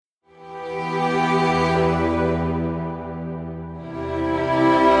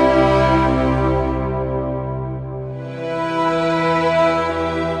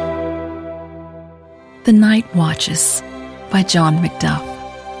the Night Watches by John Macduff.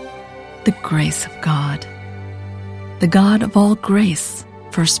 The grace of God. The God of all grace.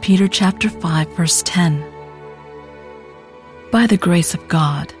 1 Peter chapter 5, verse 10. By the grace of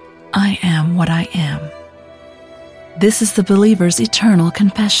God, I am what I am. This is the believer's eternal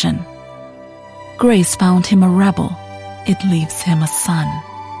confession. Grace found him a rebel. It leaves him a son.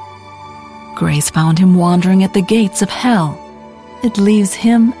 Grace found him wandering at the gates of hell. It leaves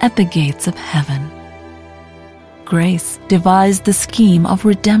him at the gates of heaven. Grace devised the scheme of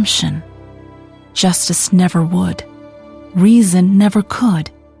redemption. Justice never would. Reason never could.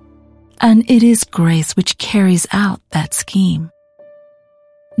 And it is grace which carries out that scheme.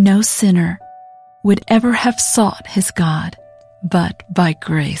 No sinner would ever have sought his God but by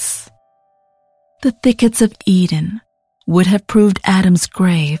grace. The thickets of Eden would have proved Adam's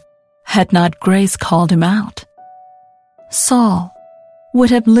grave had not grace called him out. Saul would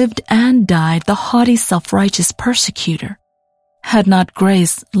have lived and died the haughty self-righteous persecutor had not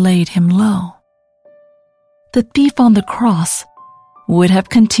grace laid him low. The thief on the cross would have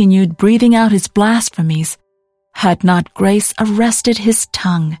continued breathing out his blasphemies had not grace arrested his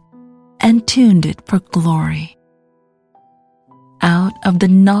tongue and tuned it for glory. Out of the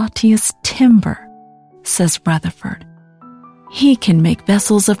knottiest timber, says Rutherford, he can make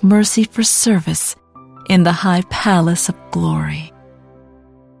vessels of mercy for service in the high palace of glory.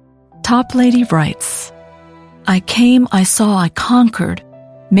 Toplady writes, I came, I saw, I conquered,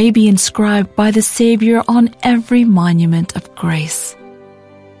 may be inscribed by the Savior on every monument of grace.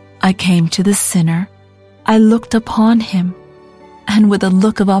 I came to the sinner, I looked upon him, and with a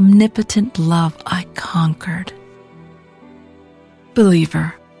look of omnipotent love I conquered.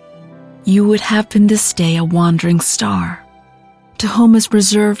 Believer, you would have been this day a wandering star, to whom is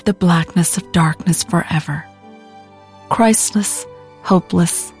reserved the blackness of darkness forever. Christless,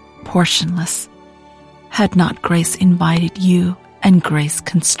 hopeless, portionless, had not grace invited you and grace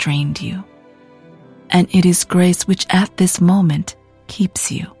constrained you. And it is grace which at this moment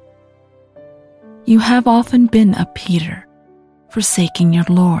keeps you. You have often been a Peter, forsaking your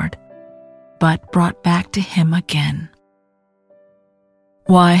Lord, but brought back to him again.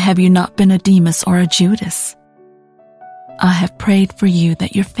 Why have you not been a Demas or a Judas? I have prayed for you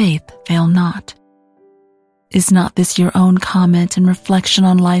that your faith fail not. Is not this your own comment and reflection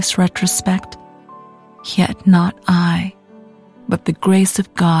on life's retrospect? Yet not I, but the grace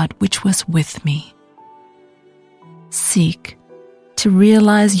of God which was with me. Seek to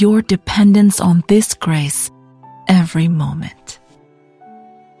realize your dependence on this grace every moment.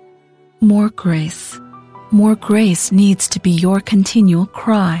 More grace needs to be your continual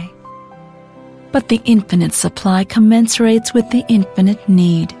cry. But the infinite supply commensurates with the infinite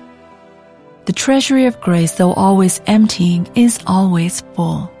need. The treasury of grace, though always emptying, is always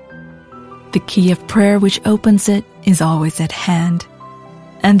full. The key of prayer which opens it is always at hand,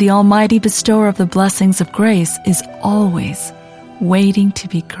 and the Almighty bestower of the blessings of grace is always waiting to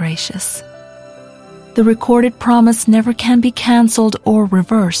be gracious. The recorded promise never can be canceled or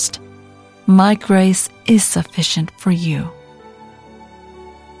reversed. My grace is sufficient for you.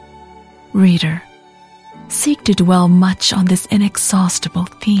 Reader, seek to dwell much on this inexhaustible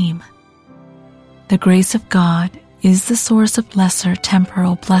theme. The grace of God is the source of lesser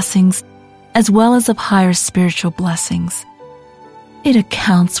temporal blessings as well as of higher spiritual blessings. It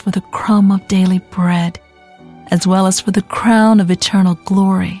accounts for the crumb of daily bread as well as for the crown of eternal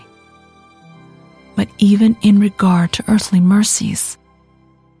glory. But even in regard to earthly mercies,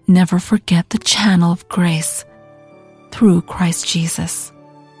 never forget the channel of grace through Christ Jesus.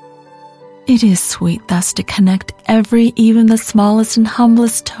 It is sweet thus to connect every, even the smallest and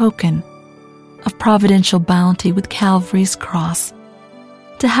humblest token of providential bounty with Calvary's cross,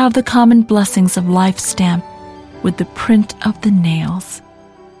 to have the common blessings of life stamped with the print of the nails.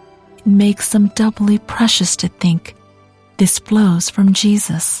 It makes them doubly precious to think this flows from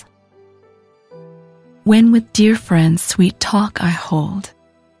Jesus. When with dear friends sweet talk I hold,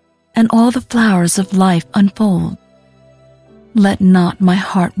 and all the flowers of life unfold, let not my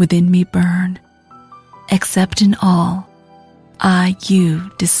heart within me burn, except in all I you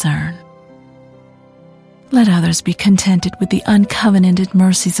discern. Let others be contented with the uncovenanted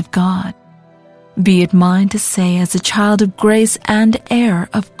mercies of God. Be it mine to say as a child of grace and heir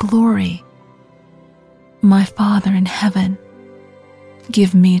of glory, my Father in heaven,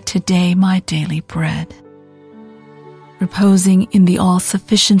 give me today my daily bread. Reposing in the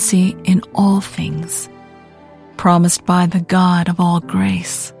all-sufficiency in all things, promised by the God of all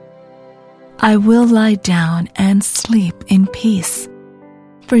grace, I will lie down and sleep in peace,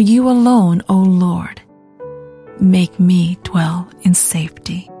 for you alone, O Lord, make me dwell in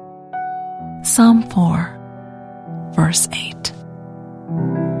safety. Psalm 4, verse 8.